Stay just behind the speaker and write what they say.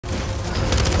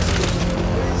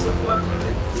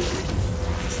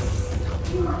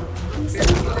I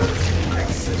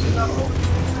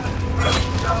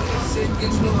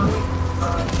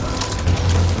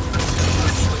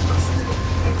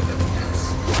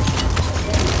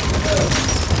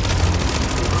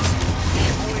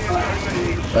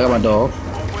got my dog.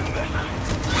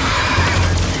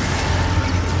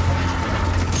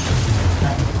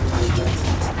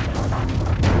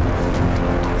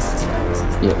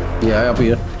 Yeah, I help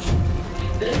you.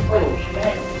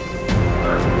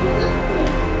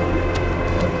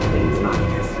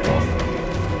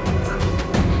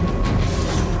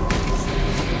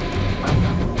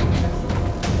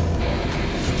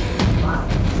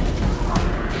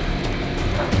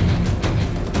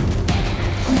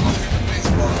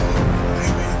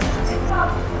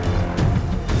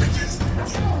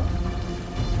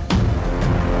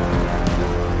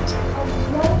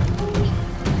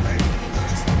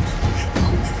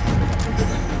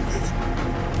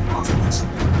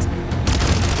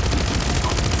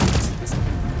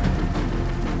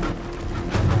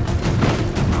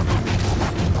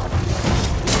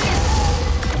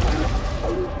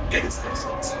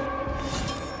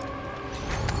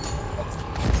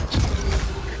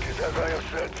 As I have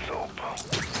said, Soap,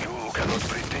 you cannot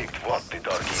predict what the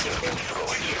Dark Eater can throw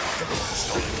at you.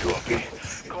 Don't do me.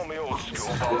 Call me old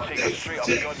school, but I'll take a straight up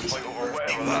gunfight over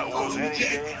whatever that was any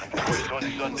day and quit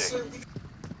on Sunday.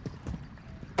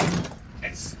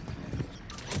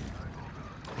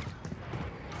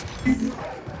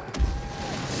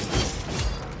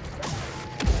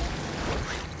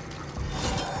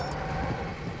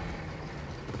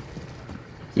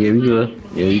 Yeah, we good.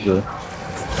 Yeah, we good.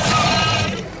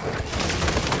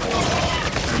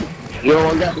 You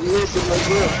don't got to listen no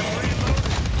good.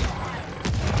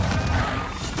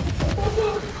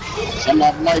 Some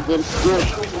of them might go to school.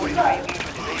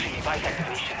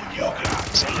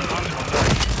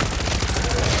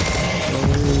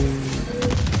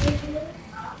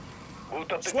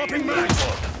 Swapping max.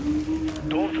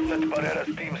 Don't let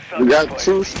Barrera's team We got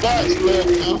 2 spots left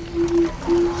now.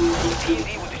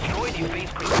 PZ will destroy these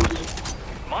base cruisers.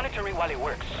 Monitor it while it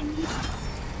works.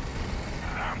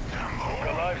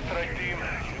 The live strike team,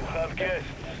 you have guests.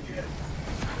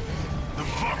 The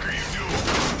fuck are you doing?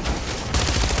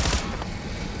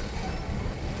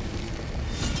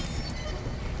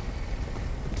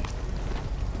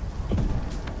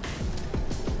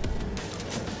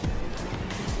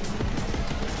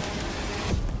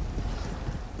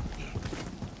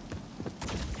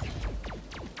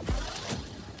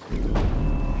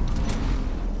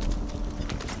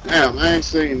 Damn, I ain't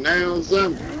seen nails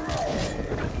them.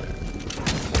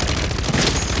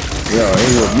 Yo, he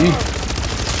with me.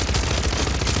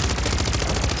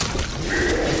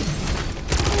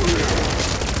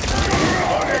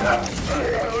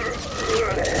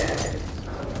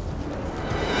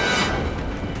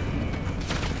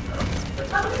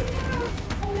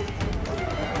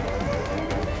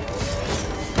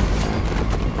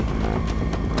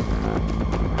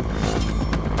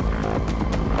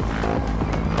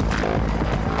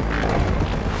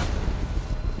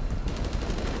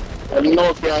 I don't know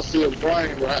if y'all see a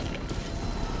brain, right?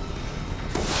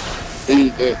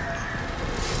 He's dead.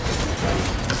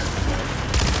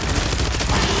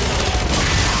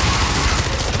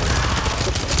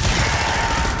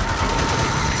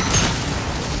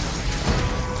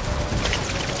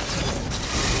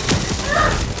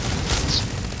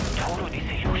 Total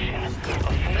dissolution of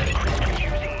phase crystals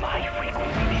using my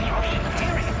frequency disruption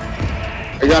theory.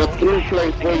 I got a through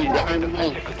plate for you behind the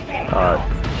man.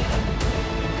 Alright.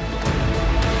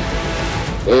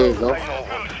 There you go. I know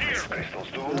what these crystals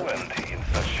do, and in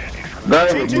such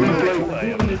That is a through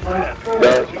plate.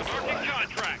 That.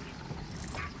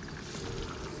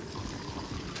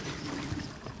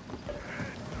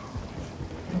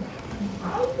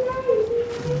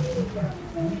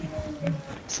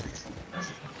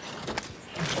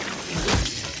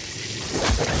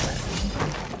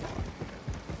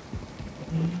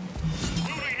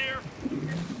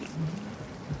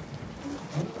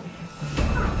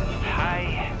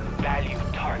 High value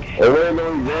target.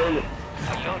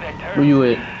 Where you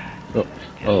at?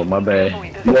 Oh, my bad. You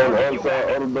on the other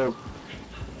side of the door.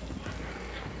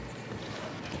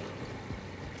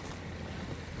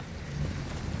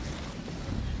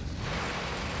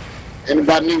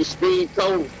 Anybody need a speed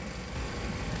code?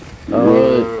 I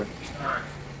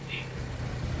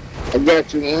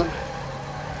got you, man.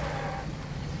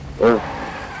 Oh,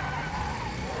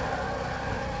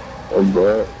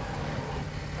 bad.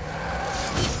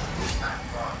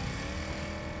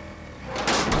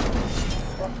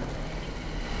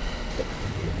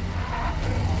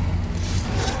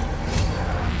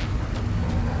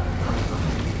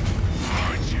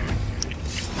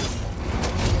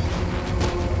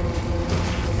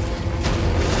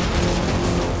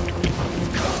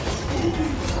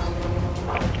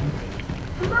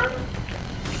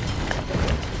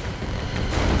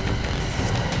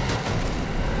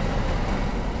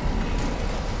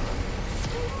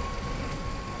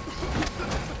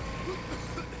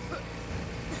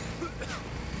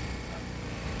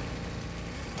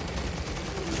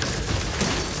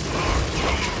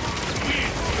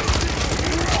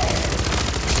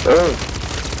 It's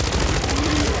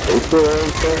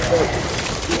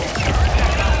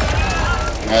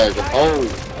Hey, the hole.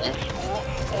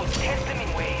 Or test them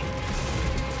in ways.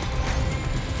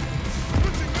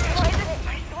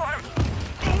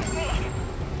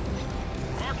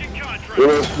 What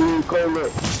else speed cola?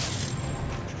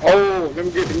 Oh, let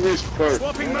me get the mist first.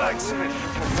 Swapping mags. You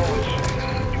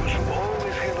should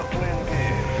always have a plan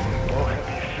B. Or have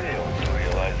you failed to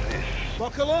realize this?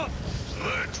 Buckle up!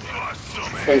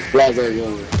 Take flag there,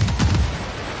 young.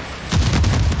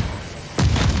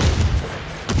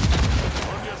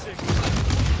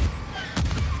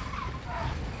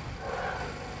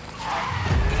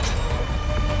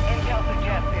 Intel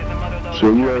suggests there's a mother load So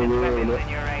of you German ain't weapons really- in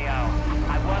your AO.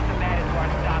 I want them added to our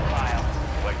stockpile.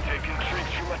 Like taking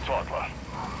treats from a toddler.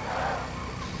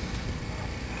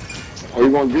 Are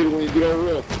you gonna get it when you get over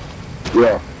there?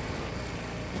 Yeah.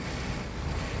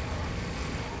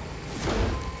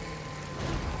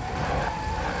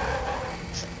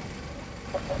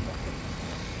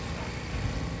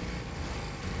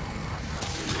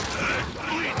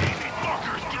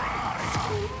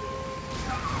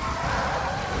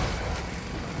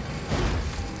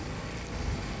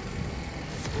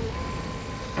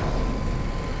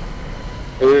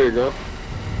 There you go.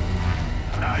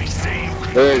 I say you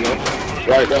can There you go.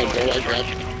 Right there, bro. Right there.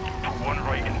 put one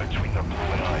right in between their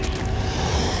glowing eyes.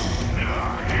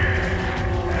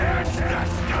 That's the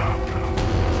stuff.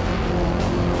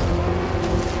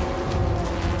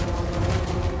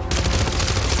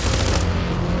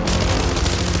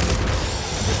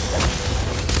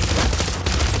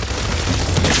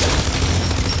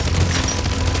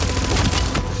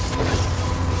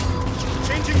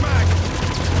 Changing mag!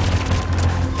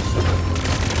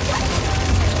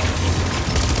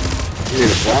 You need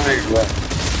a flying left.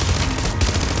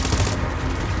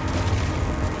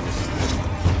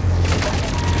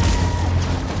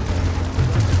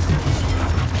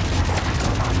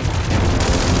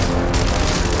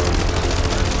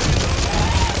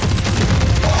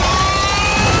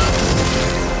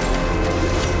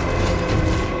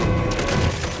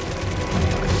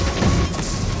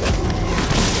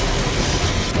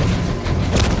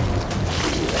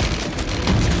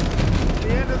 The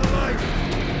end of the line!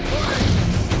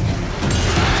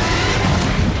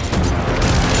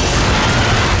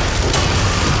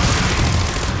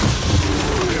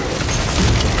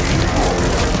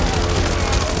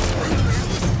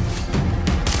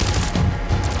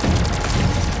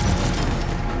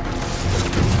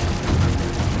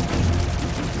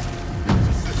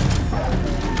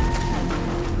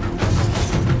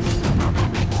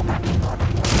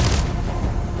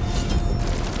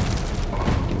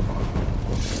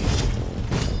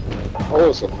 Oh,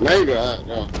 it's a nigga out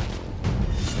there.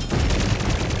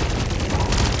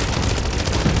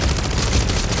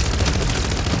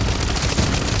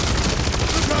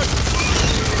 Look out!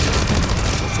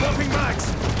 Swapping mags!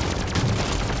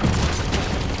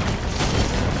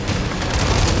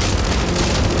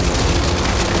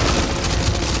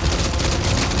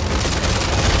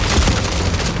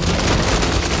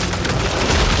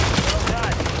 Well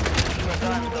done. The more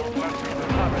times those workers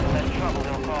recover, the less trouble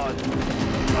they'll cause.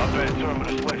 I bet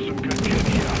Terminus left some good kid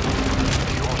here.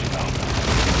 Yours now.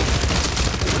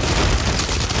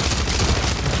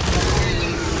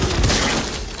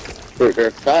 Put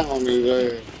that fire on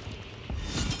his ass.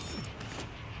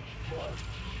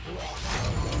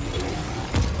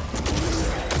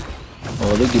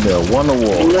 Oh, they give me a one You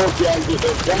award. know if y'all get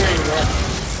that thing, right?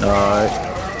 Alright.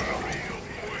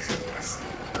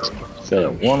 Said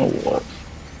a one award.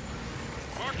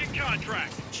 Marking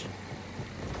contract!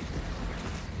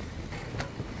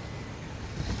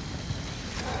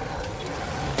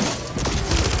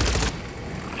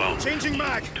 Changing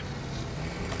mag!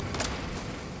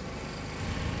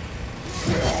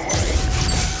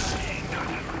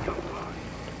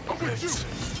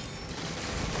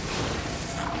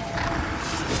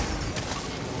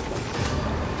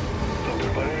 Dr.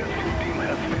 Barrera's field team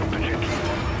has failed to check in.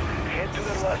 Head to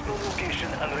their last known location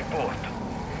and report.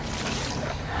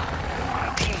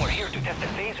 Team, we're here to test the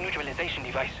phase neutralization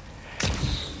device.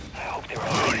 I hope they're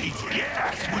all ready.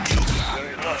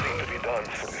 There is nothing to be done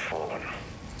for the fallen.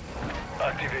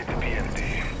 Activate the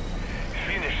PMD.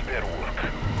 Finish their work.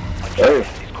 Hey.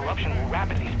 This corruption will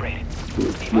rapidly spread.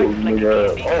 Little Devices like the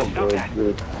nigga. PMD Oh, can stop that.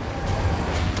 good.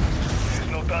 There's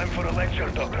no time for a lecture,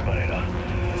 Dr. Barrera.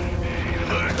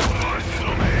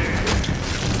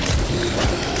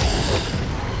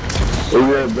 Where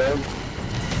you at, babe?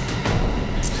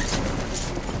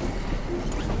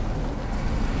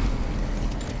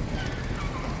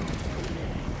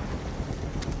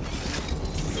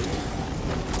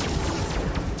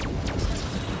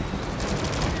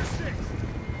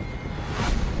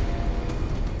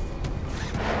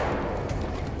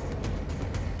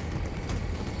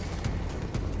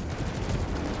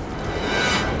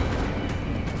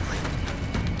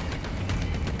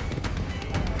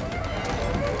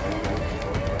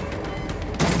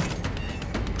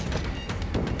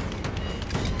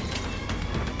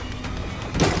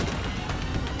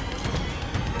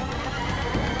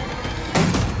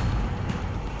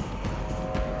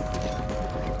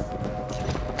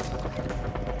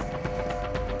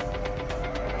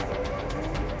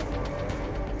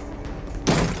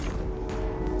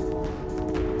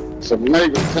 Some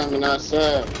niggas coming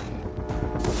outside.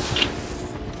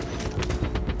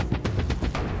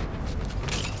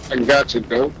 I got you,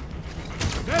 though.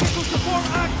 Medical support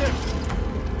active.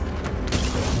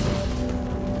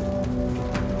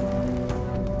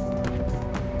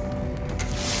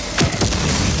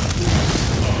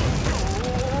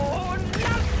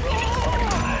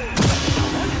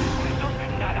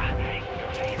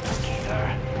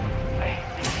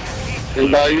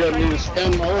 Anybody else need to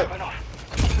stand up?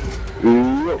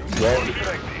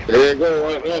 There you go,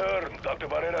 right there. Earn Dr.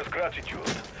 Barrera's gratitude.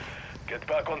 Get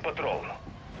back on patrol.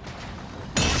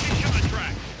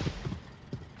 Contract.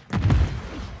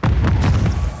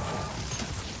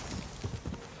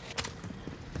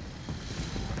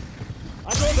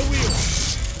 I'm on the wheel.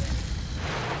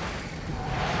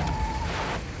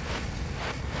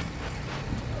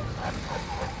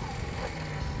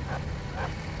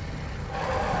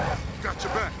 Got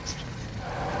your back.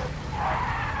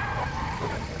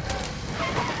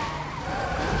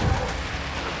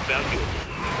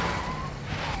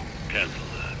 Cancel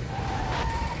that.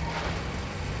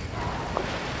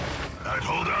 I'd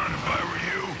hold on if I were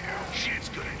you. Shit's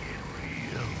gonna get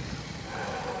real.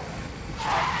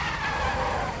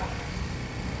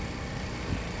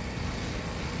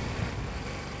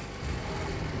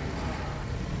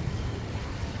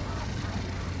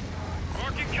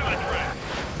 Marking contract.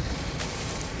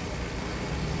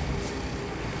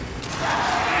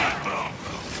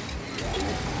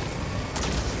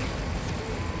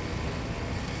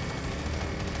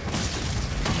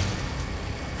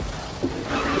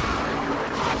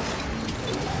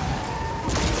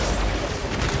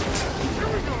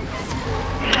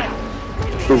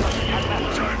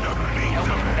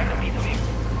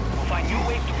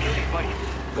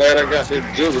 Glad I got this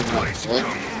juggernaut, man.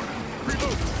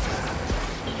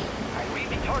 I read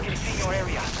the target is in your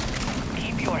area.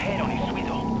 Keep your head on his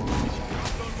swivel.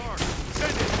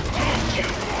 Send it.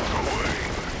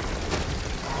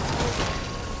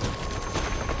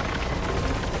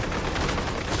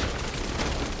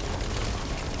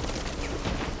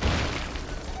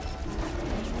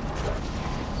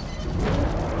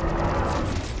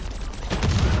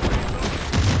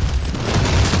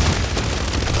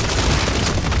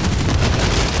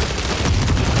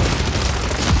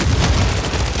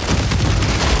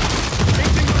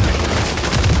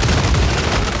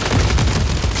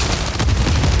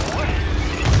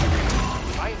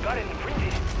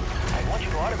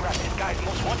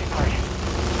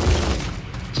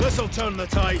 This'll turn the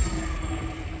tide.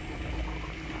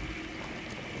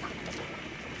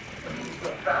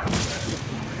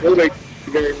 Well, they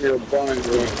gave me a bind,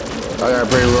 bro. I got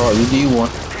Bray Raw. You need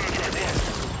one.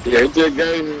 Yeah, he just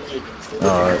gave me.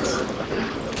 Alright.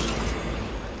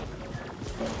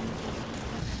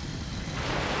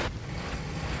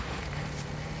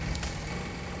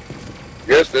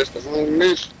 Guess that's the whole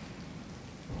mission.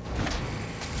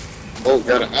 Oh,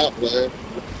 got an outlet.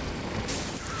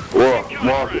 What?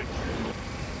 Mark.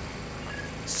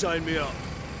 Sign me up.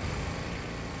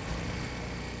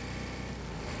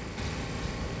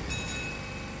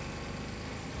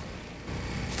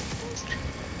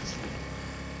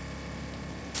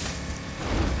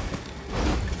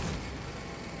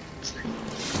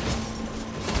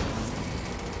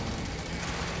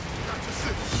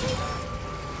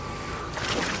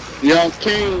 Young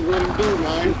King, what it do,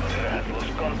 man? Lost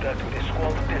contact with a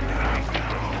squad destiny.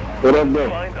 What up, bro?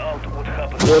 Find out what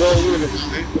happened. What up with it?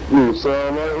 You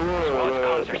sound like Squad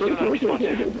are still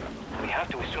unresponsive. We have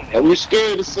to assume Are they we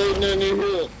scared to say nothing in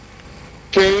here?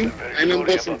 King, ain't them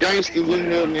but some gangsters in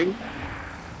there, nigga.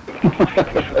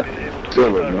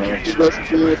 Kill it, man. You got some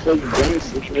good fucking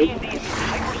gangsters, nigga. these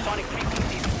hypersonic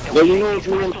frequencies. Let me know if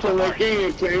you want to come back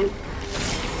in, King.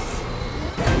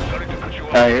 Sorry to cut you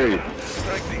off. I hear you.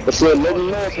 I said, let me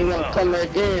know if you want to come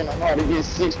back in. I'm about to get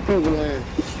 6 people in.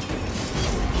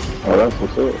 Oh, that's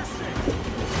what's up.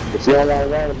 If y'all want to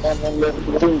run about them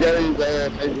little 2 days,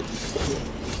 maybe.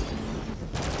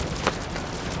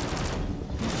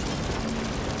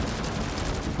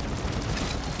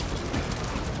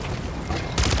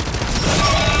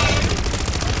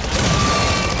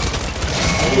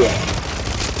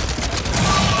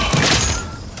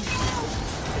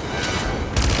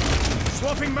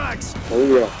 Swapping mags. Oh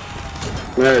yeah.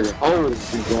 Man, the hoes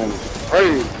be going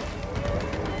crazy.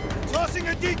 Tossing a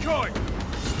decoy.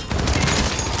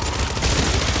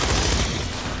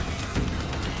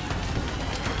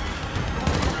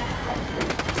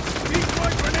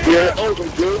 Decoy grenade. Yeah, open,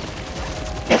 dude.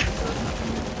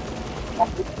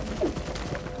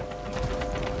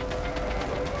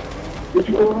 What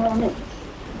you going on there?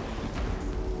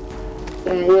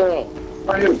 Yeah.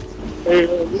 Right here. Hey,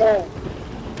 no.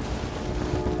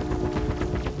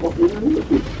 Let me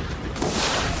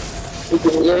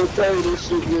tell you this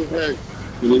shit get back.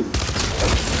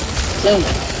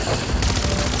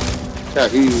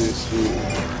 Got easy shit.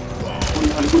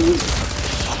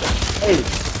 Hey.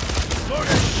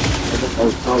 The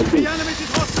animated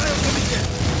hostile coming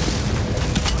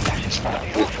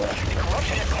The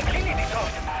corruption is completely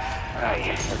dissolved.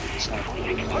 If only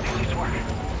I can put this to work.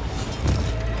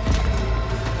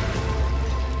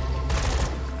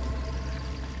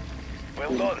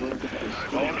 Well done.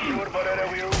 I'm sure Barrera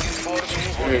will inform me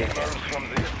what he learns from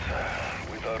this,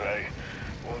 whether I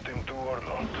want him to or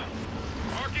not.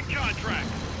 Marking contract.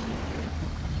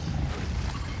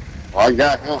 I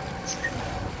got him.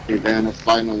 He down the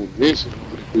final mission.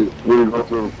 We're going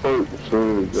to report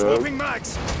soon, Joe. Swapping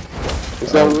mags.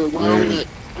 So we're going at.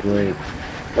 Wait.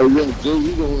 Oh yeah, Joe,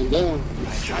 you going down.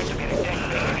 I tried to get a deck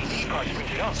with 3D cards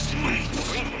printed up.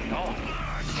 Green was gone.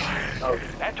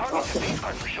 That target's a base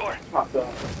card for sure.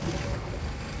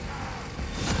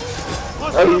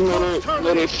 Hey, you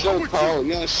know that show called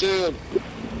Young Shell?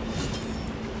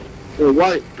 The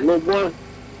white little boy?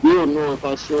 You don't know if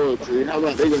I show it to you. How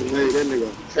about they gonna make that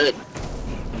nigga attack?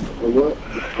 Or what?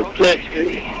 Attack.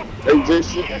 They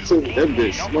just took that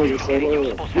bitch smoking so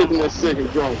hard. Look at that second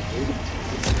draw.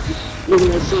 Look at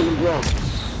that second draw.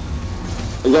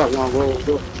 I got one rolled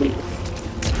up too.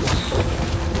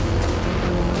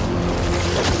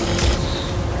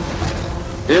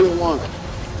 Everyone.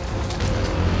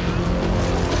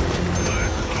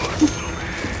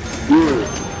 Yeah.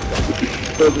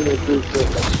 Taking it through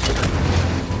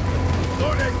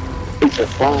it's a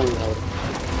phone now.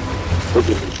 Look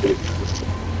at this shit.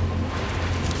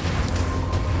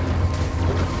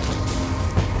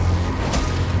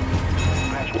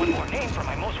 Scratch one more name from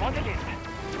my most wanted list.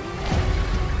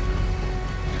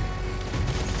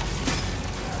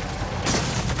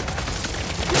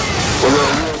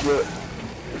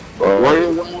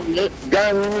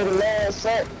 Got me with the last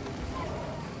set.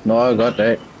 No, I got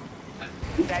that.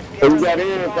 We got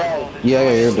everybody. Yeah, I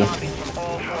got everything. From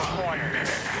all four corners.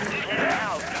 Clear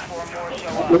out before more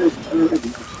show up.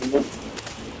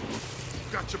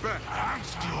 Got your back. I'm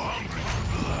still hungry.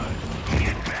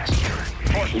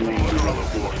 First rule of guerrilla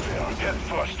warfare. Hit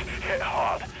first, hit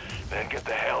hard, then get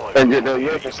the hell out of And get the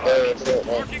weapon staff.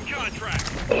 Marking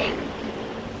contract.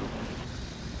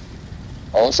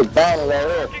 Oh, it's a battle right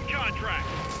here. Marking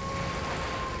contract.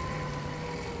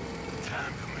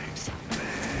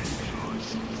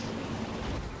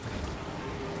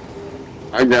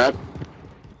 I got it.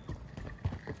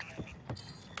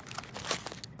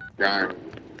 Got it.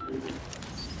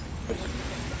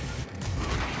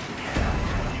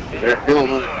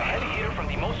 Head here from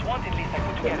the most wanted list I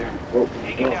put together.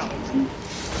 Take it out.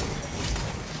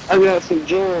 I got some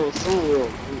Joel somewhere.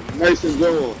 Nice and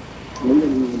Joel.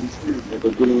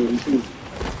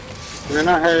 Man,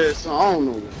 I had some, I don't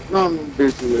know. None of them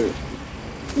bitches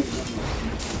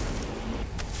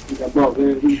there. I brought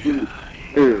that.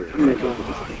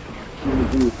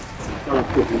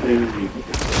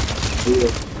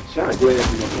 Shot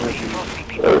glass in my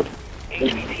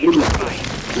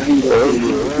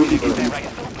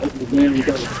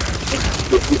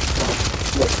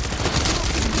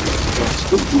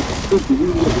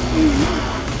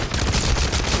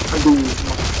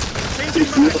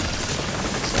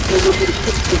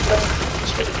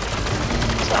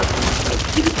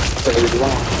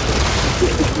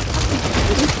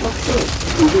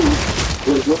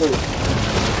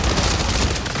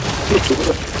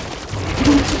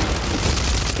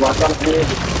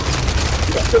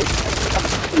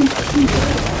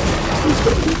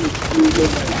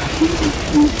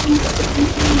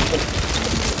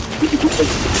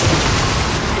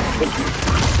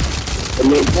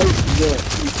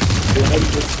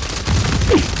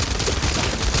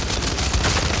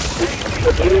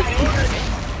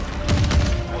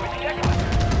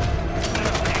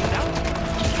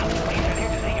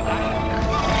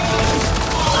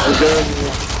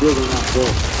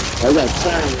I got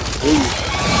time.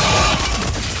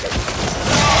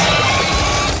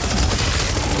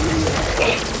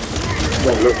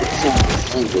 Look at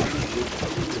the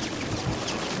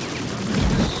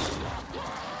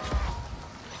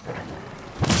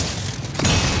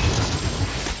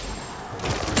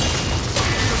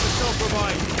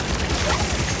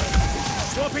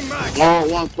Swapping mags. Oh,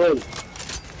 130.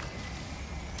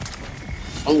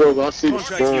 I'm gonna go see the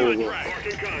Contract score.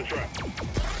 contract. contract.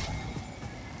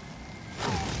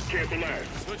 Cancel that.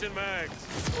 Switching mags.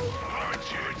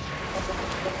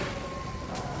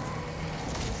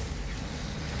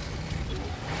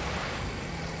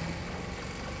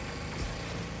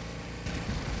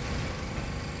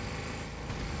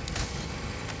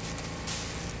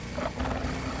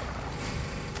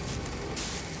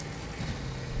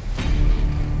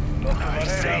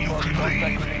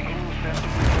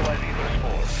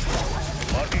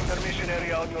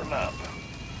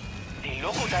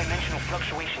 Local dimensional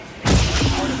fluctuations are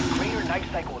part of the greater life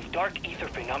cycle of dark ether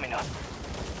phenomena.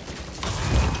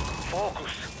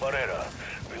 Focus, Barrera.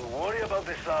 We'll worry about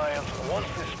the science once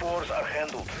the spores are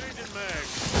handled.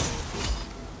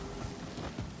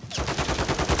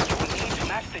 You will need to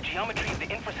match the geometry of the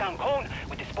infrasound cone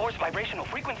with the spore's vibrational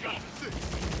frequency.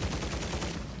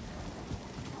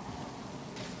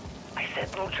 I said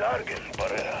no jargon,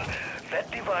 Barrera. That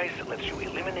device lets you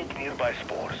eliminate nearby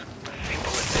spores.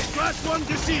 Simple as that. Last one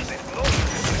deceased. There's no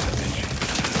attention.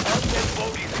 I'll get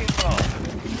bogeys involved.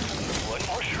 One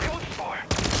more shriveled spore.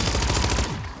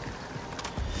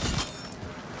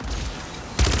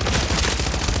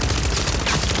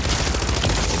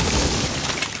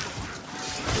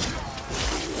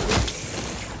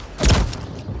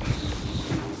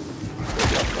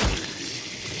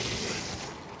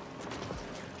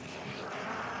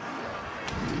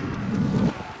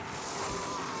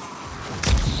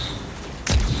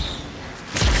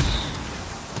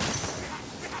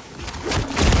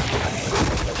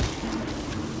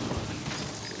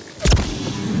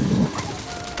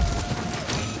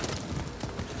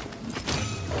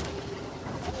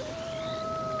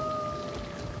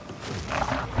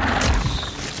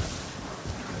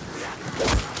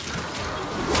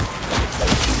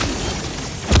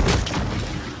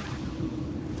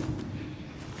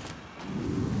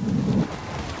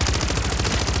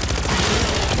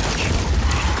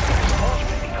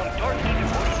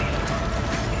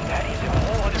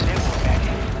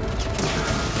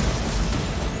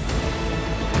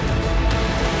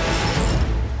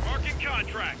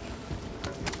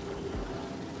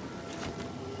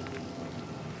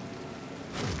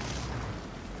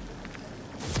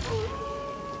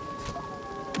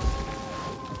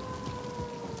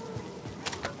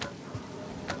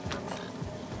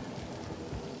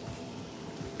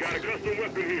 Got a custom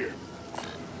weapon here.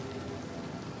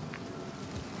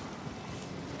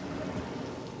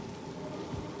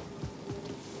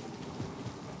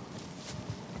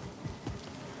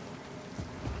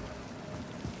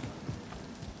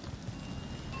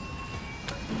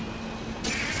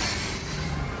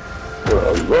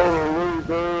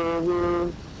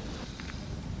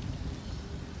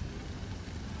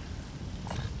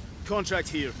 Contract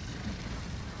here.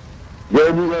 Yeah,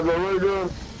 you got that radio?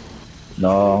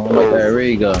 No, I got that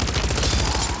rig gun.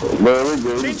 Man, we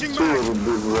got Changing two of them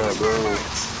bitches out there.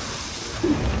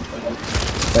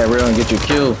 That rig gun get you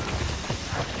killed.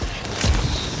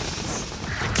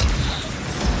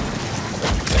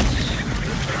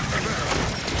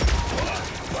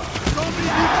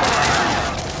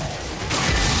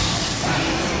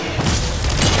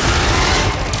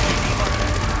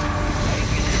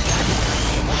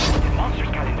 Monsters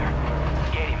calendar.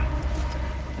 Get him.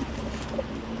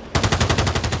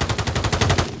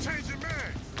 Changing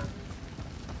man.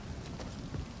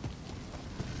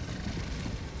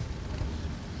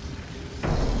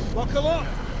 Buckle up.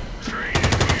 Training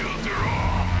wheels are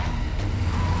off.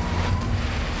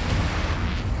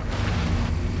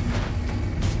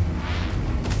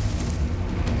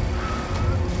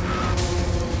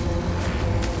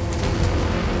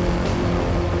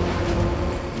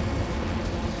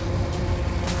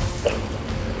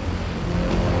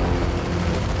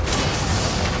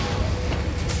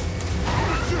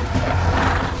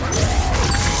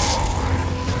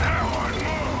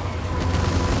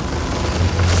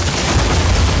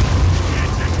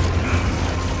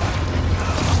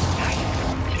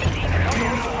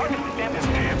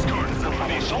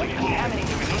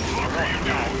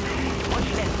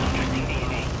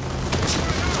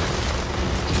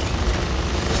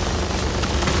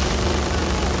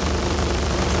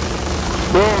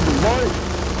 Bro, the bike.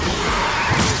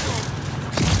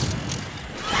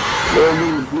 Bro,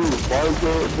 you blew the bike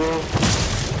up, bro.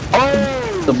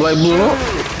 Oh! The blade blew up.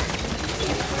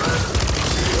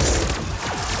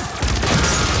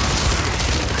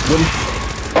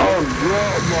 I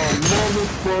dropped my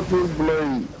motherfucking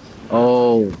blade.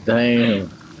 Oh, damn.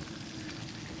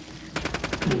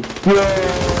 Yeah.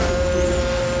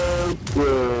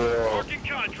 Working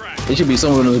contract. It should be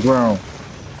somewhere on the ground.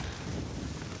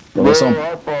 Bro, Or some,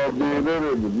 I thought being that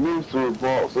in the mystery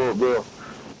box up there.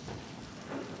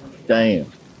 damn.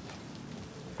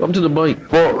 Come to the bike.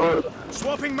 Fuck that.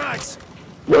 Swapping mags.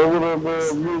 That's what that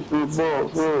damn mystery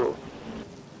box up.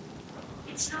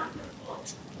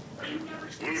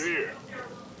 In here.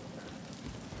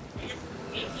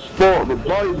 Fuck, the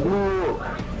bike blew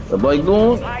up. The bike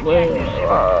going? I Man,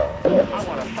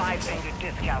 want a 5-finger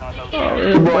discount on those. yeah, The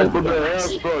the bike bike- with that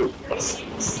ass straight.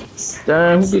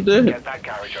 Damn, who did that? Get that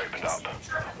garage opened up.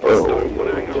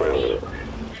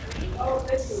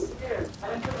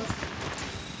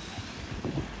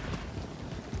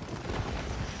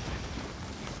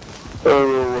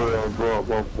 Everywhere I drop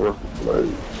my fucking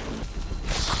blade.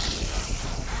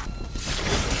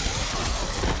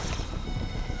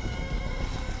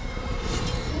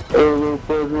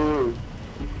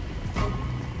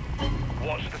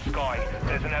 Watch the sky.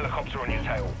 There's an helicopter on your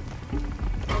tail.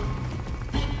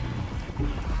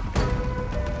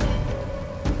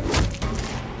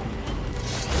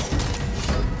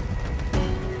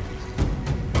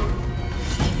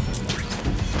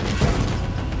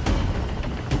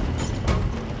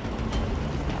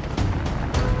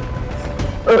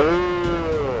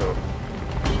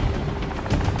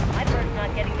 My bird's not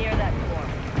getting near that swarm.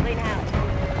 Clean house.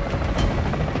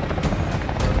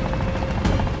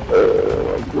 I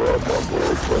dropped my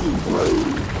motherfucking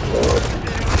blade.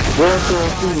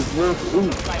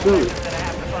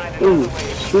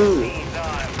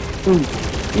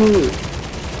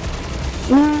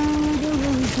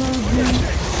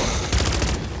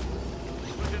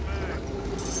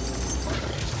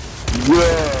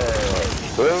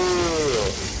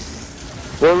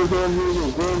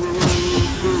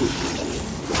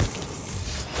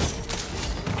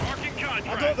 I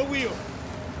got the wheel.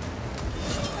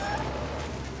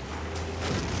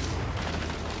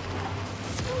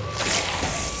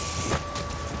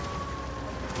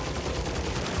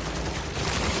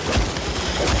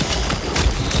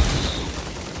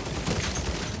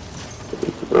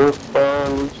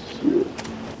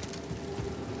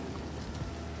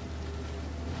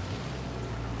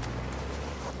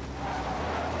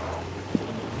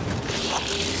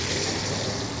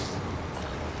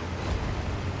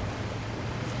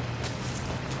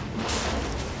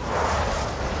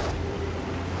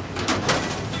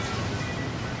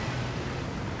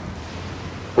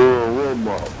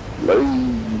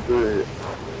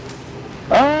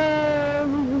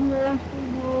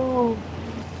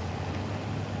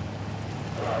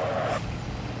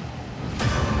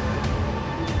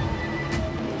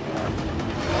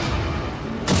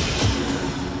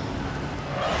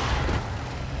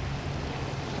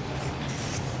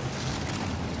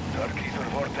 Dark ether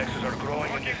vortexes are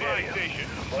growing in this area.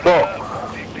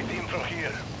 But take the team from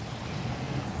here.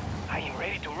 I am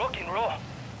ready to rock and roll.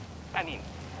 I mean,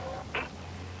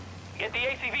 get the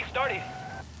ACV started.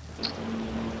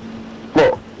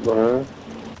 Fuck, man.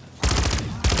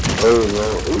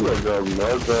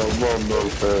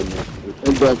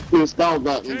 He got pissed off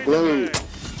about the blade.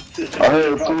 I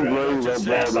had 2 blades I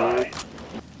bought in.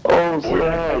 Oh, so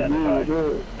how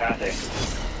good.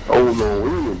 Oh, no, we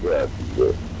was got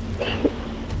that.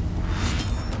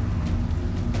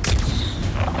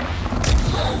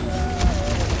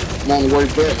 I'm on the way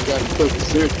back, I gotta cook the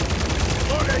chicken.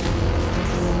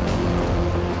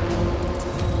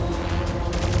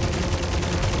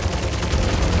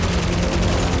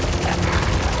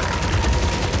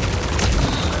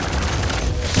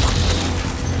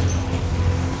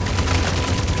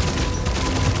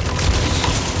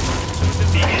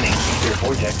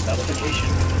 Vortex notification.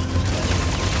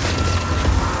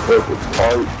 That's a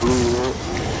tight blue.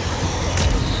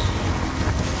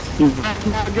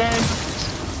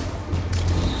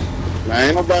 Man,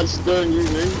 ain't nobody studying you,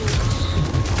 nigga.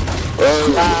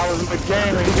 I was in the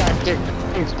game and he got kicked in the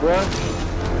face, bro.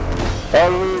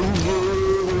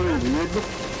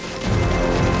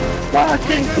 Why I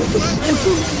can't put the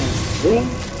sniper?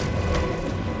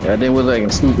 Yeah, that was like a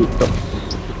stupid.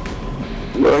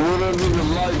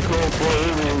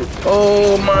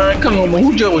 Oh man, come on, man. Who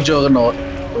was Juggernaut?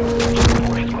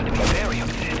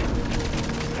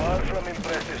 Far from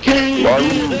impressive.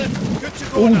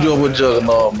 Who was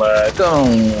Juggernaut, man? Come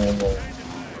on.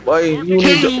 Why you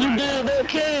need to...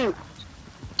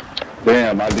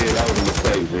 Damn, I did. That was a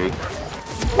mistake, G.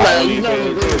 Man, you know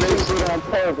you did that shit on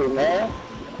purpose, man.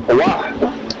 Why?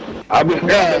 I've been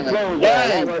down the clothes, why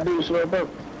I do shit on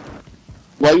purpose?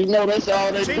 Well, you know that's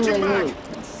all they do in here.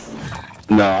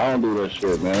 No, I don't do that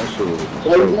shit, man. That shit was...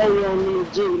 Well, you know you don't need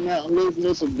to do now unless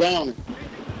it's a bounty.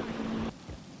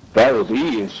 That was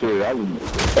eating shit. I'm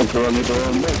throwing it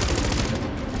on me.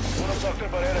 Dr.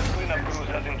 Barrera's cleanup crews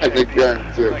has I think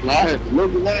that's it. I had to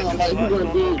look around like, who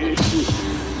gonna do this shit?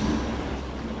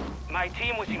 My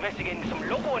team was investigating some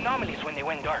local anomalies when they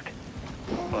went dark.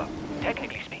 Well,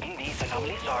 technically speaking, these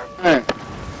anomalies are... Man.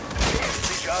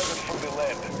 For the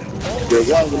land. Yeah,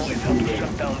 why was Always have to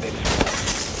shut down this.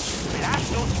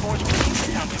 Blast those spores with the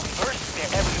sound to reverse their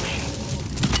evolution.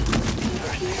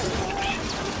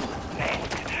 Man,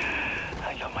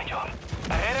 I love my job.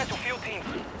 Barrera to field teams.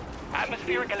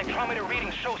 Atmospheric electrometer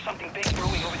readings show something big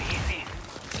brewing over the EC.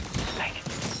 Like,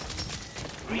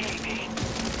 really big.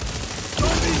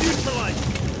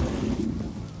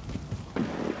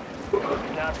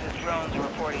 Now this drones are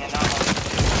reporting anomalies.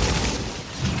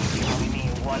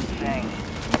 one thing.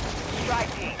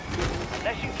 Strike team.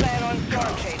 Unless you plan on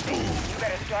storm chasing, you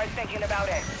better start thinking about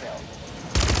exfil.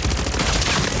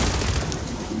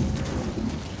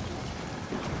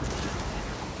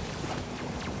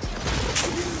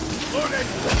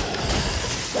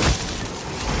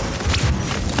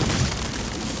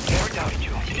 Never doubted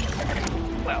you.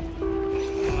 Well,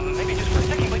 maybe just for a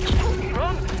second, but you proved me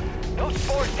wrong. Those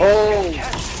four Oh.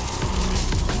 tests.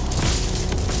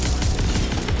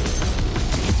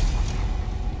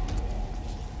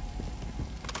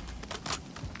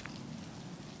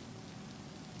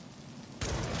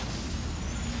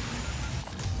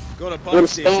 Got a With bump a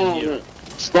station here.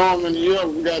 storm in the year,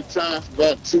 we got time for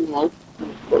about 2 more.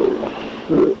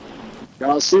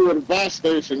 Y'all see where the buy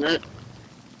station at?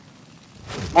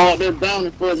 Oh, they're bounty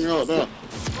for me up there.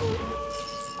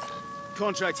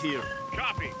 Contract here.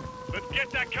 Copy. Let's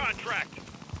get that contract.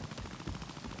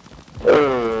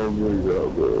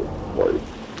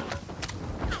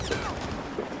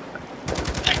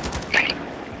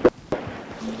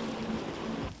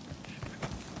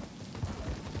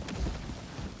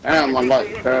 Damn, I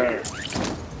like that.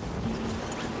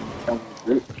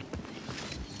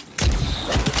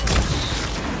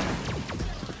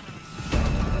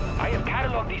 I have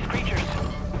cataloged these creatures,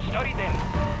 studied them.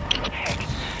 Heck,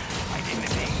 I didn't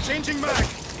think. Changing mag.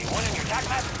 The one in your attack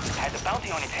map has a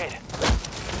bounty on its head.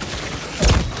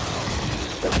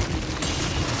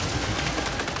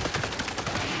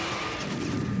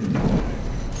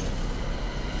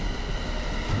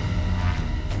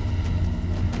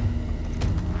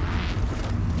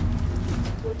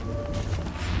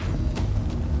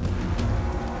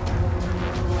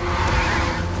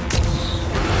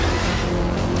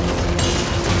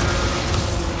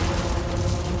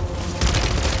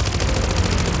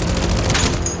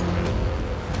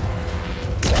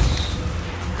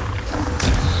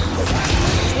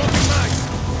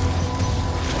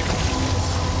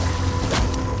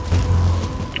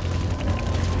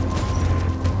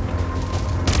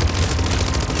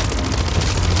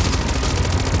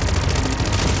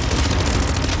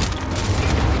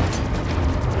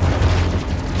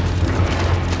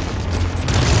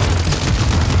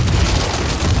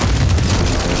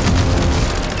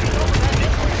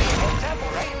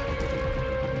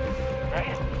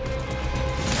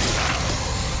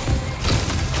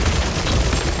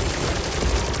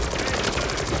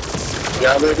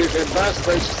 Y'all better hit that buy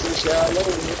station since y'all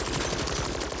over here.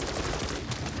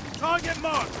 Target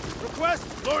marked. Request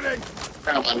loading.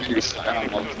 Damn, I need to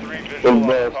sound on The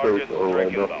buy station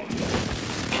already.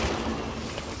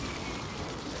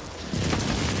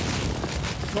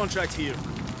 Contract here.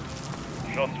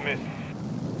 Shots missed.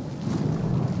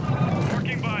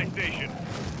 Working buy station.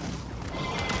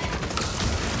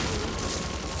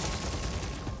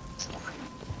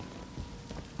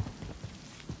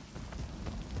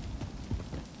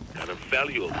 Got a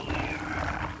valuable here.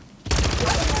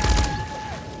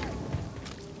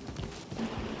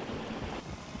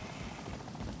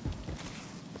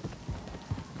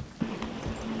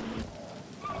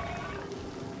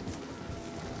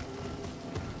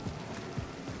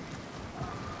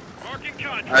 Marking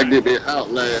contract. I get that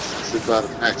Outlast since about a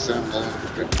max ammo.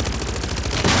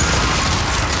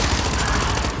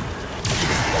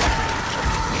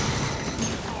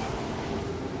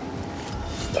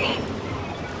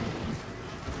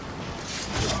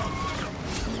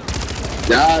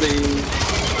 Got him.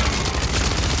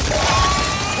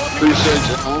 Appreciate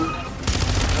you, homie.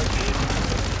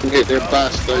 Get that buy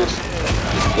station.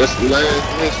 That's the last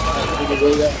mission. We're gonna go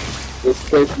out. This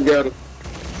place we gotta.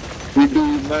 We do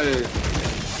mad.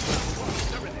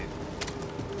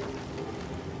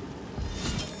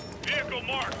 Vehicle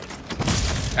marked.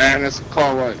 And that's a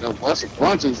car right there. That's a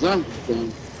bunch of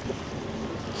zombies.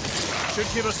 Should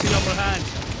give us the upper hand.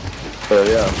 Oh,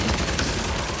 yeah.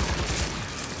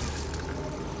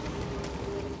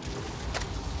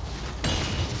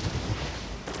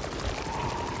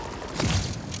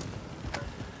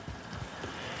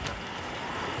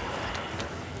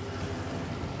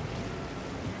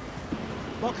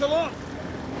 Buckle up.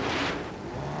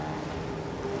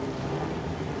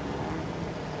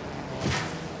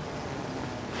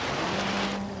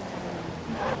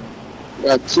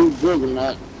 Got 2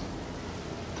 juggernauts.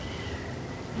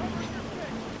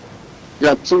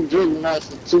 Got 2 juggernauts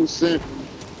and 2 sentries.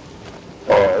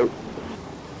 Alright.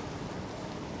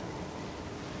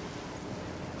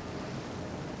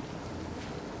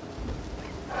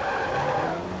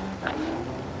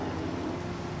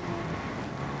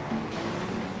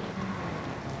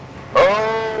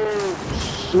 Oh,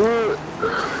 shit.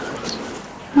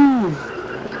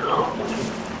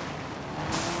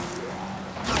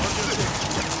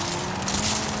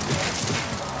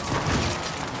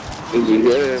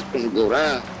 It's gonna go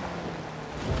down.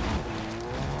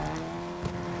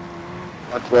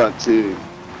 That's what too.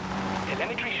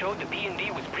 Telemetry showed the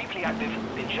P&D was briefly active,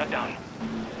 then shut down.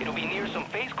 It'll be near some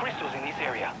phase crystals in this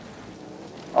area.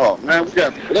 Oh man, we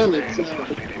got limits.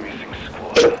 Must be the missing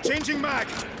squad. Changing mag.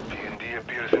 P&D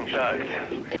appears intact.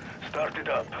 Start it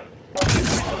up.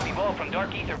 Crystals evolve from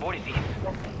dark ether vortices.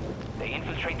 They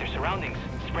infiltrate their surroundings,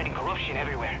 spreading corruption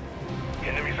everywhere.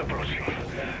 Enemies approaching.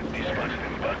 Dispatch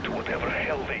them back to whatever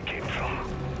hell they came from.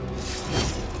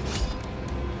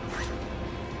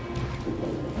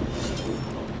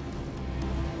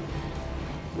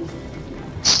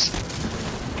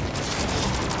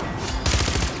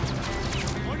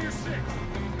 On your six.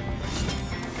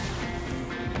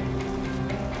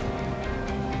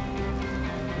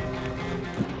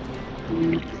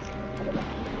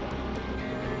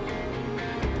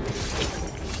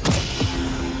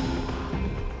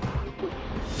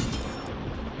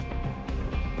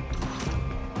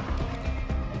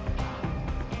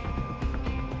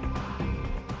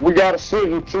 We got a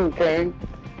city too, Kane.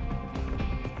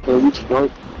 So we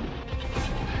smoke.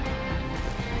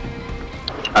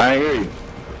 I hear you.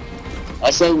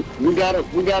 I said we got a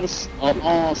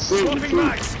city Swapping too.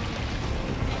 mags.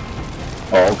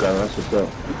 Oh, okay, that's what's up.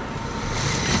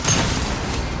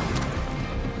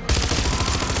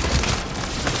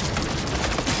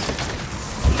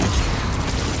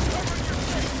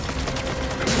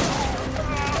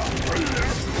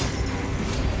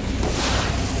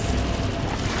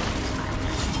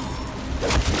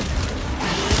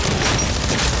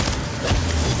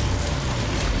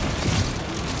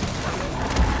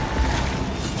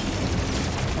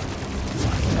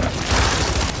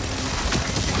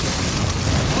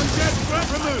 Undead threat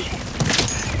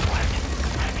removed.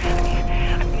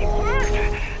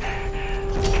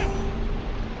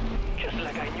 Just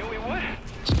like I knew it would.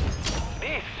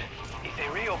 This is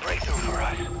a real breakthrough for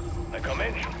us. I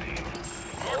commend you, team.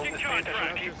 All this data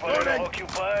should keep Varna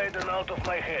occupied and out of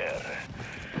my hair.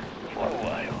 For a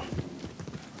while.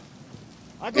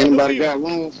 I got Anybody the got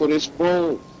room for this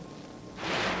squad?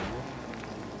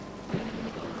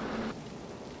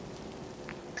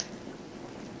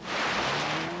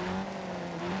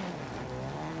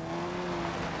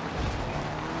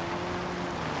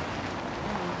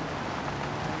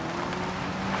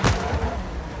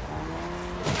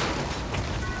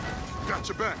 Got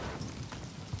your back.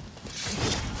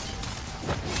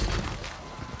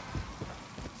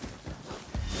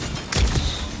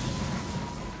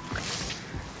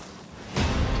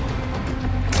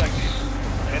 Collective.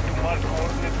 Head to mark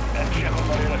coordinates and check on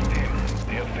Varela's team.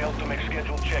 They have failed to make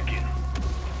scheduled check-in.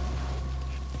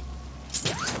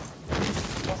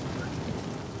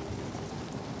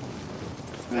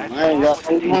 Man, I ain't got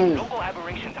no room. Global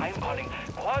aberrations I am calling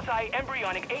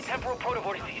quasi-embryonic atemporal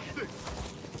protovortices.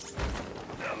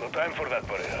 No time for that,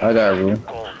 Varela. I got room.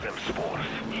 Call them spores.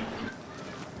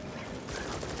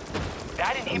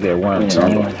 That Get inhibits one, the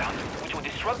son. sound, which will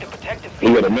disrupt the protective We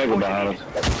field. got a mega behind us.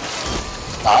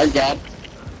 I got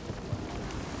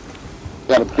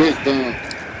a big thing.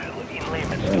 In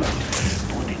layman's terms,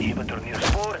 put inhibitor near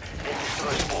spore, then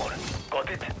destroy spore. Got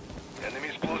it?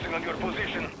 Enemies closing on your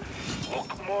position.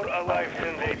 Look more alive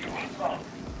than they do.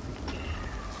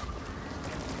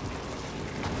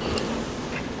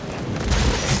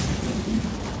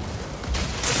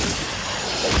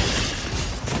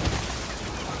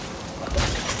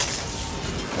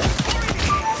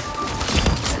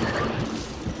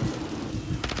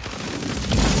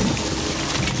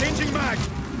 Changing mag.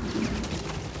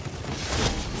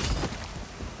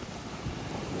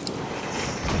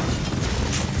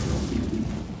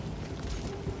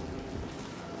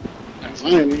 I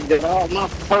ain't even get all my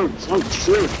perks. I'm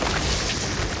serious.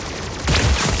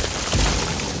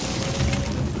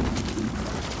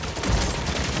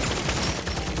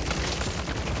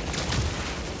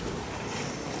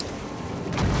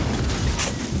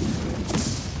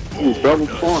 Ooh, double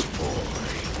point.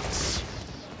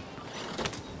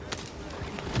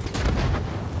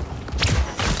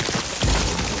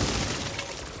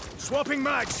 Swapping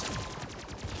mags.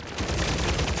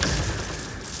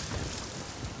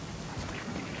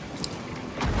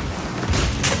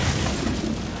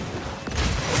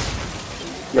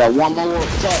 Got one more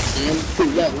attack, man.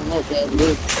 Pick that one up after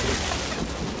this.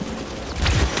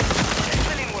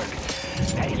 Excellent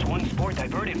work. That is one spore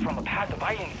diverted from a path of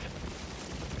violence.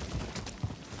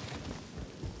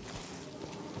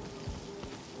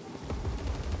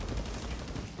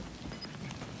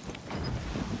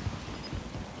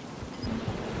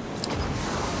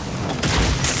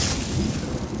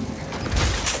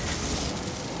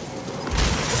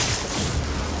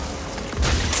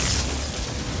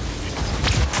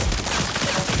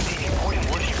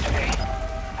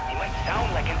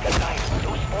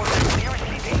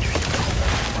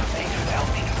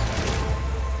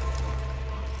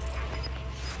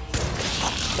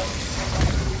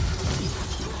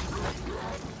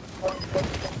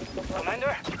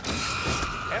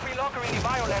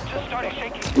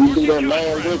 that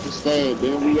last weapon stand,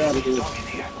 then we out of here.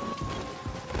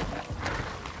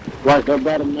 Right there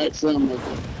by the max ammo.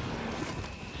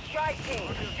 Strike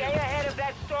team, stay ahead of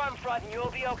that storm front and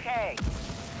you'll be okay.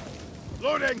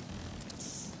 Loading!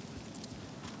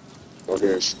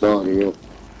 Okay, starting up.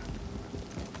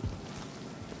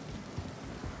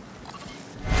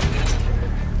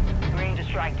 Green to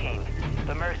strike team.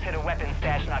 The Mercs hit a weapons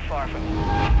stash not far from you.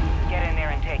 Get in there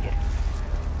and take it.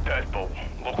 Deadbolt.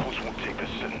 Locals won't take this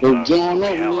in. Hey, John,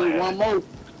 up, we need one more.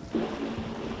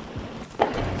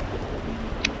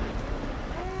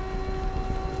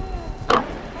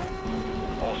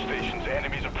 All stations,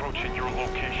 enemies approaching your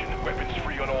location. Weapons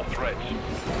free on all threats.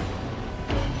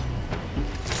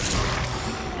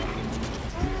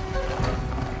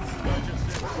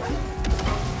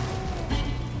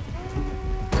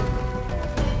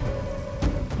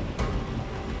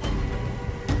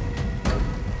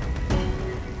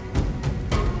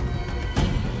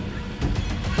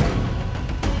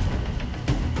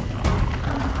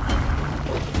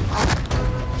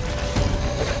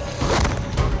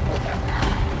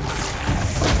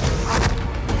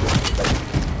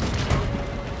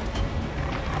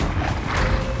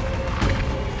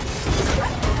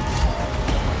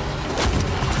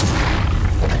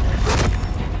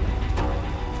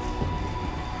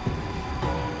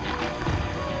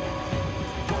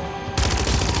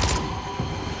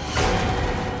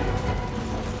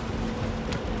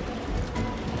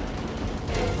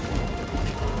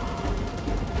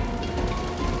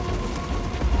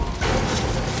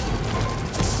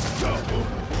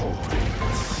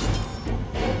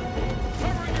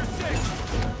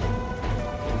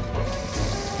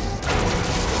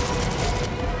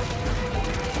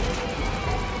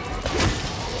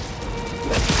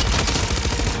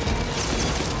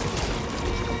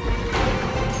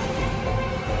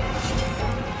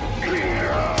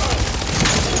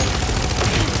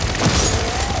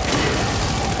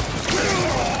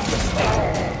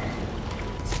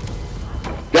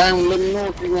 Damn, let me know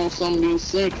if you want some of these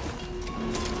sick.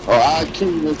 Or I'll kill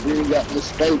you if you got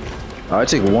mistake. I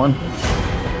take one.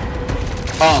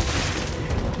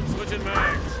 Switching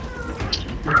mags.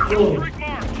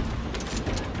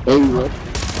 There you go.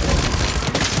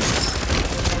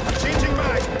 Changing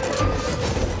mag.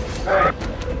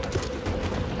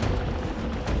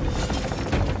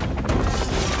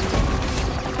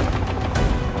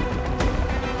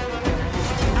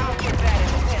 I'll put that in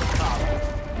the win column.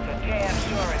 So JF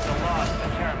sure is a loss for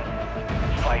Terminus.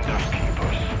 Finders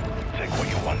keepers. Take what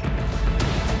you want.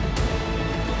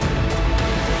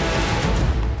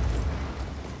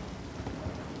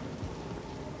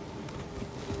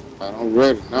 I'm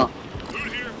ready now.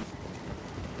 Food here.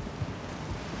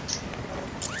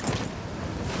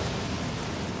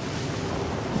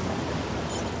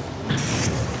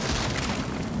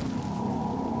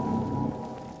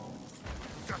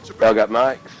 Got your Y'all back. got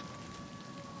mics?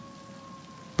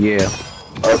 Yeah.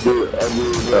 I do it.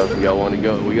 Y'all want to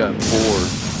go? We got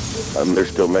 4. They're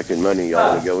still making money. Y'all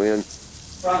want to go in?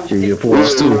 Yeah, full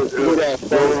us too. We got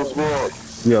full squad.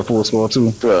 Yeah, full score too.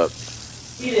 What's up?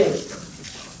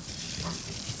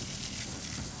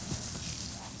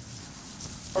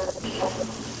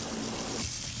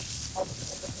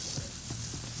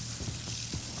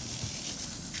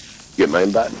 Get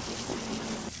main button.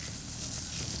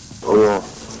 Oh.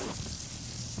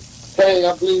 Hey,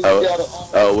 I believe we got a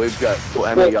Oh, we've got.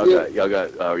 How many y'all got? Y'all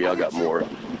got. Oh, y'all got more.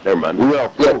 Never mind. We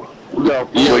got 4.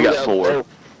 We got 4.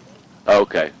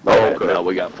 Okay. Okay. No,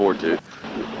 we got 4 too.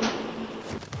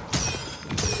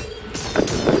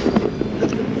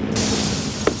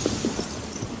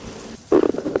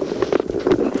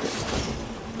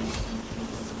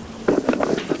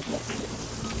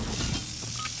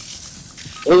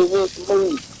 Hey, what's the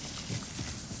move?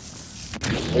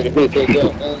 Hey, they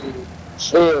got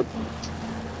sure.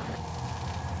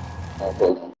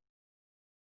 Okay.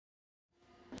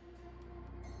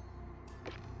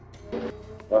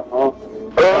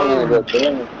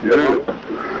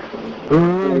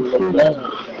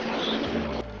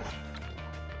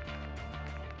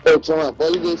 Hey, Tom, boy,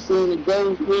 you just seen the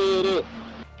ghost head up.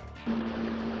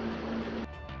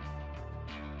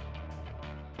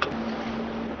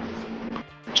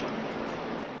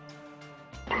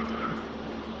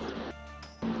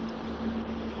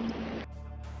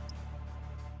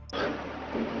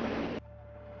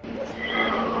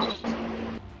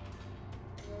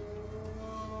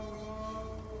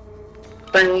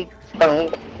 Bang, bang.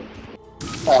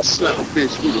 I slap a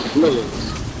bitch with the blood.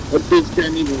 That bitch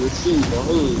can't even receive a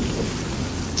hug.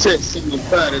 Text in the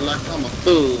body like I'm a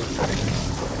thug.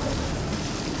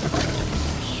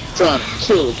 Trying to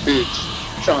kill a bitch.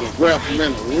 Trying to grab him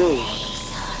in the room.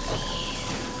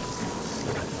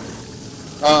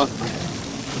 What?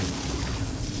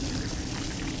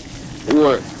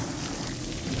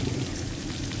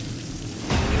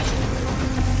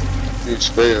 You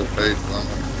stay a face on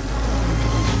it.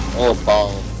 Or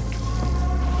ball.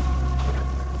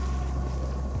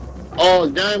 Oh,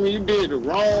 damn, you did the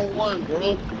wrong one,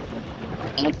 bro.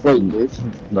 I'm fucking this.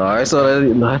 No, I saw that.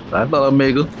 No, I thought I'd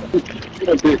make it.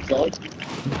 You're a big dog.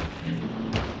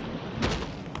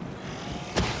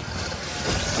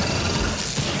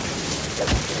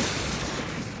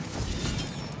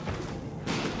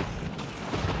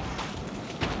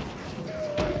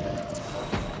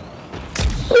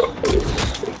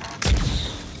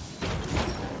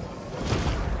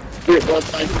 Big one,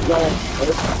 thank you, dog.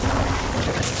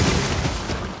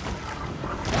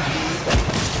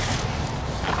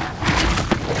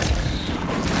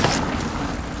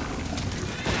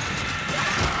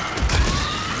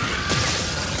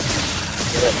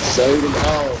 Save them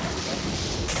all.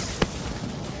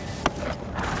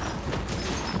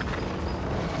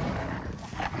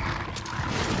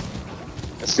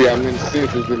 Let's see how many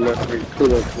senses it left me to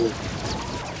pull up for.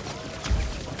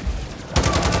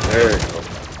 There you go.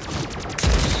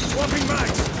 Swapping back.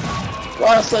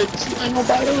 Why I say, ain't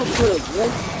nobody up here, bro?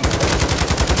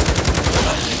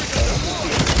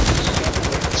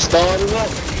 Start it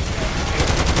up.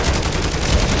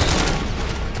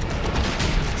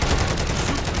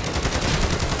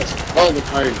 Other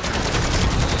thing.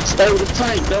 Stay with the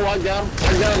tank, though. I got him.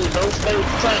 Though. Stay with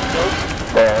the tank, though.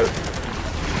 Alright.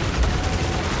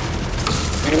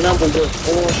 Ain't number just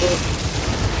 4, bro.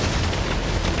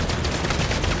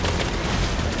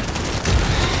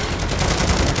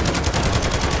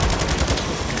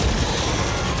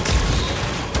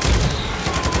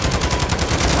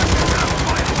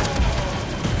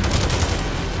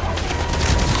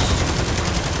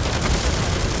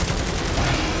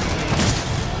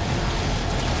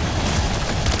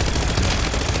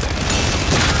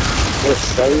 Let's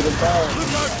stay the ball.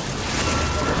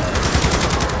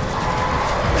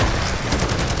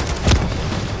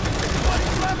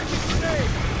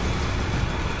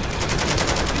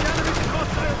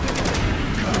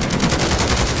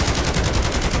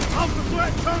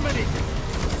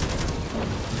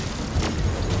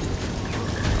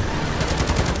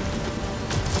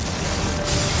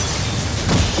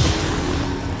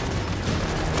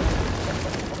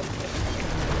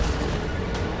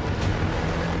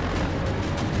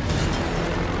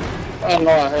 I know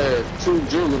I had 2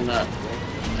 juggernauts, bro.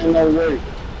 Ain't no way.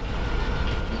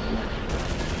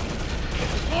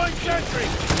 Point sentry.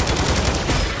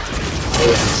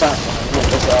 Yeah,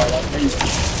 that's all I need.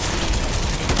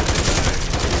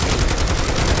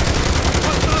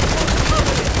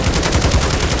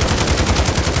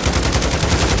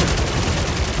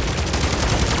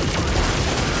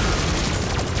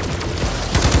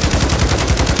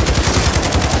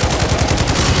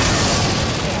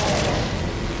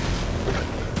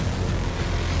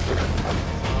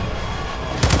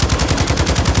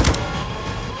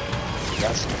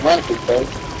 That's the market, though.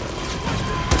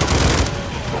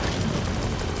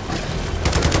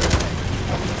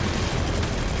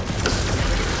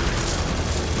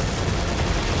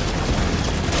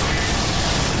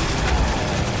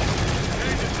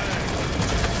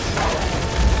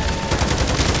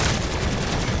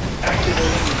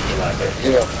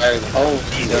 Yeah, hey, oh,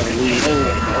 you gotta leave.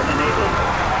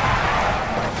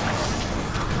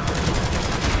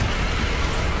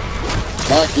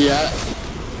 Monkey out.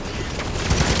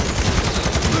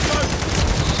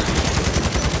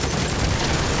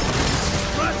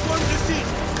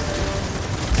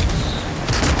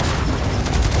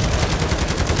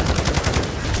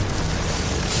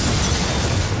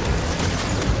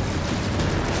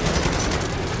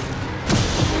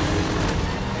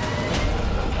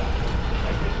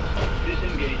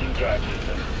 Disengaging drive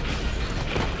system.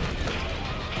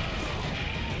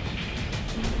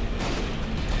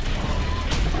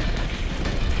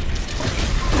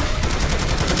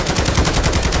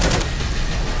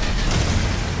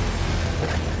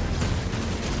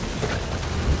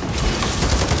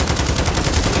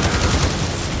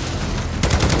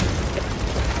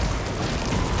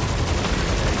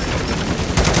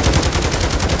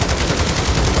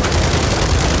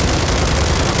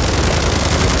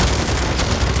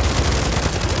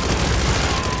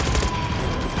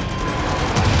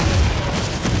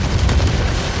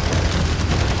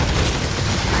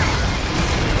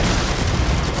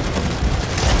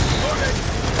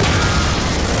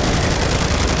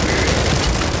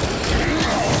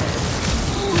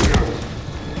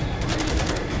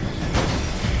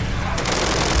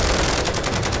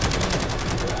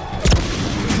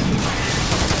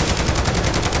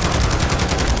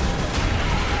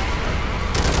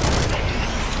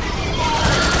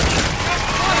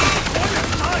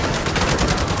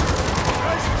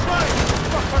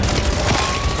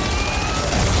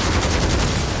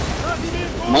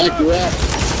 Yeah.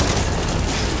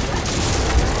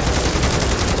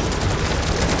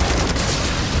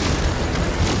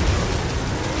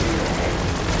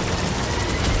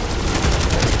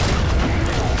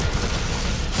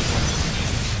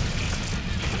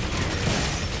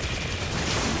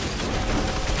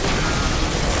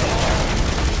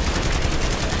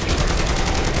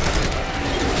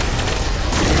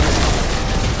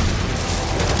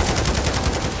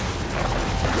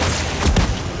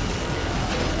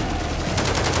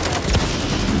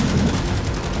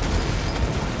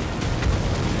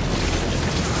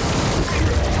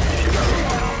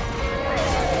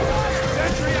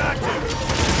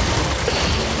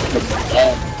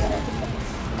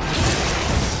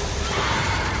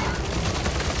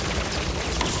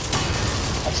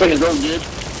 I'm finna go get.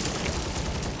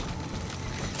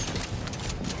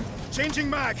 Changing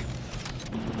mag.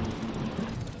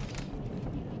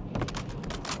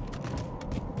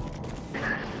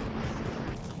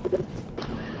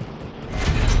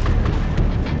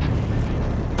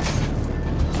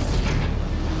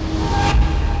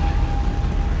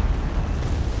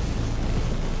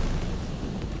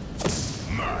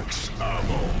 Max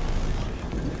ammo.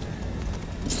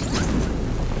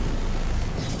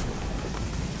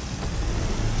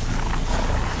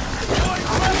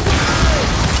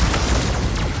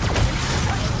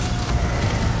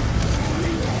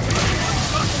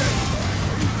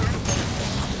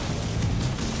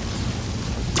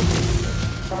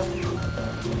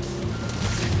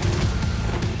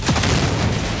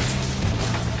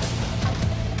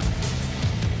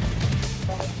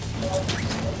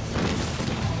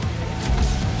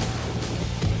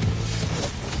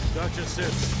 Gotcha,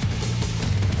 sis.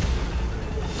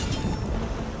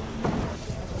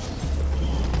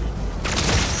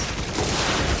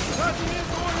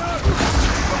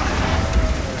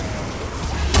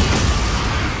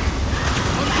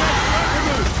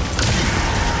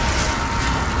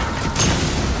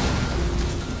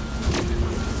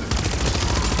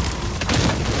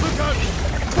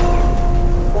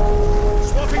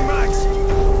 Swapping mags.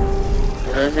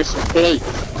 Give me some plate.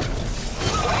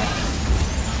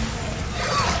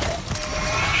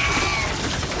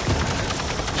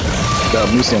 Got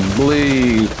me some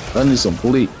bleed. I need some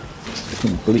bleed.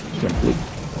 Some bleed. Some bleed.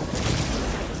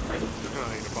 I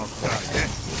ain't about to die yet.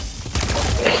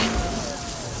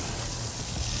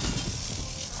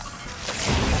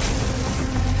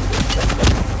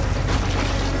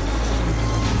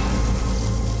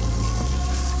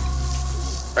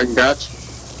 I got you.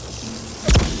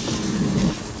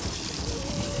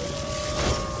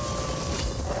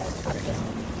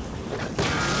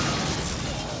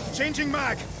 Changing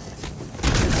mag.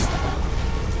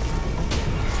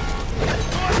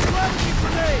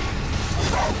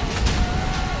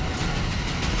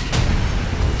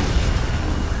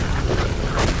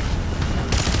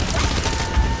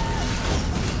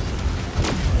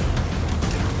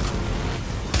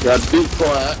 Gotta be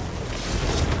quiet.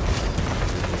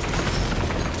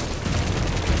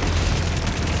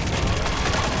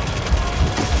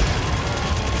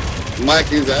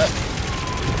 Mike is that.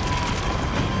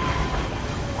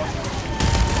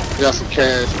 Got some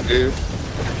cash, dude.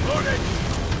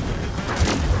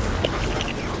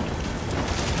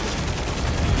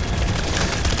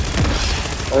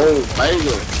 Oh,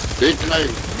 mega. Big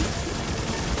mega.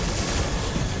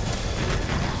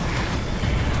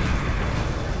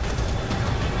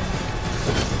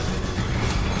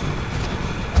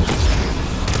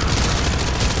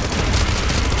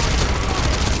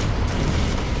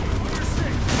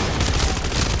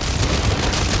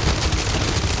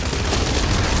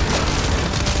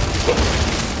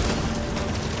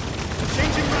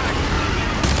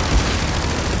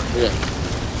 Yeah.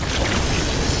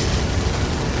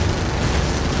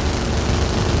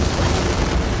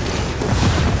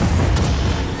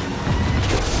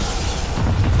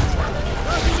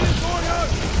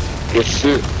 Good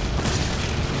shit.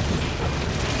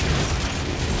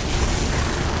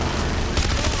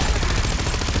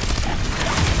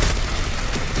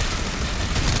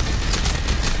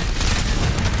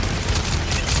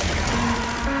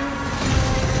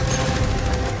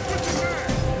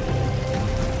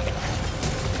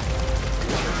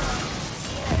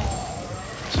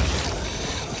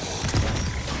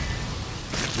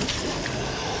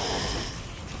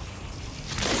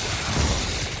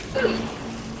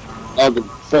 Other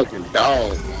fucking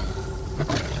dog.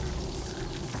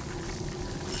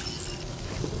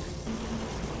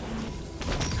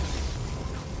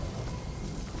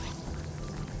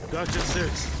 Gotcha,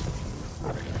 sis.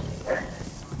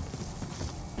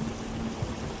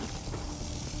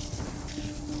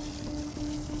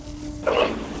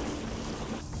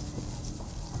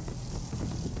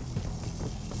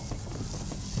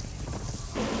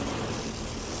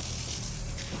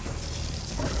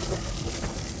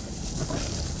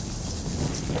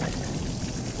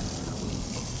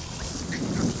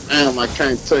 Damn, I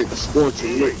can't take the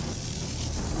scorching lick.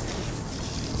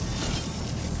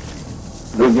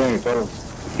 Good game, fellas.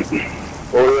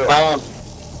 Oh, yeah.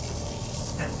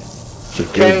 It's a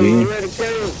good Came, game. you ready,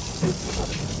 Came?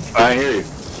 I hear you.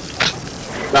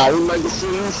 Nah, we make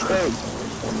sure you stay.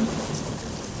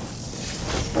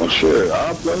 Oh, shit.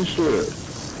 I'll play shit.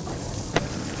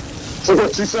 So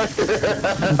what you say?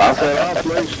 I said I'll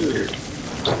play shit.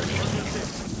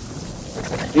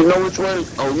 You know which way?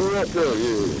 Oh, you up there?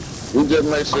 Yeah. We just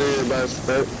make sure everybody's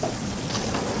stay.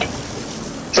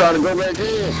 Try to go back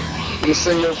in. You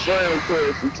send your friend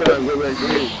request. You try to go back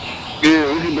in.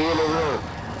 Yeah, we can do it on road.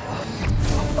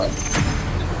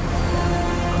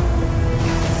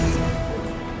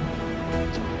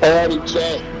 Party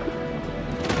chat.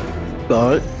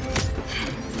 Alright.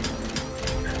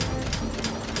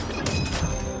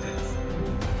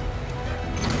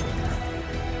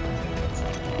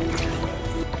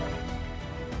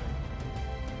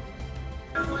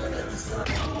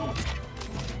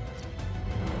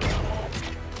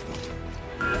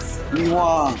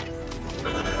 Mwah.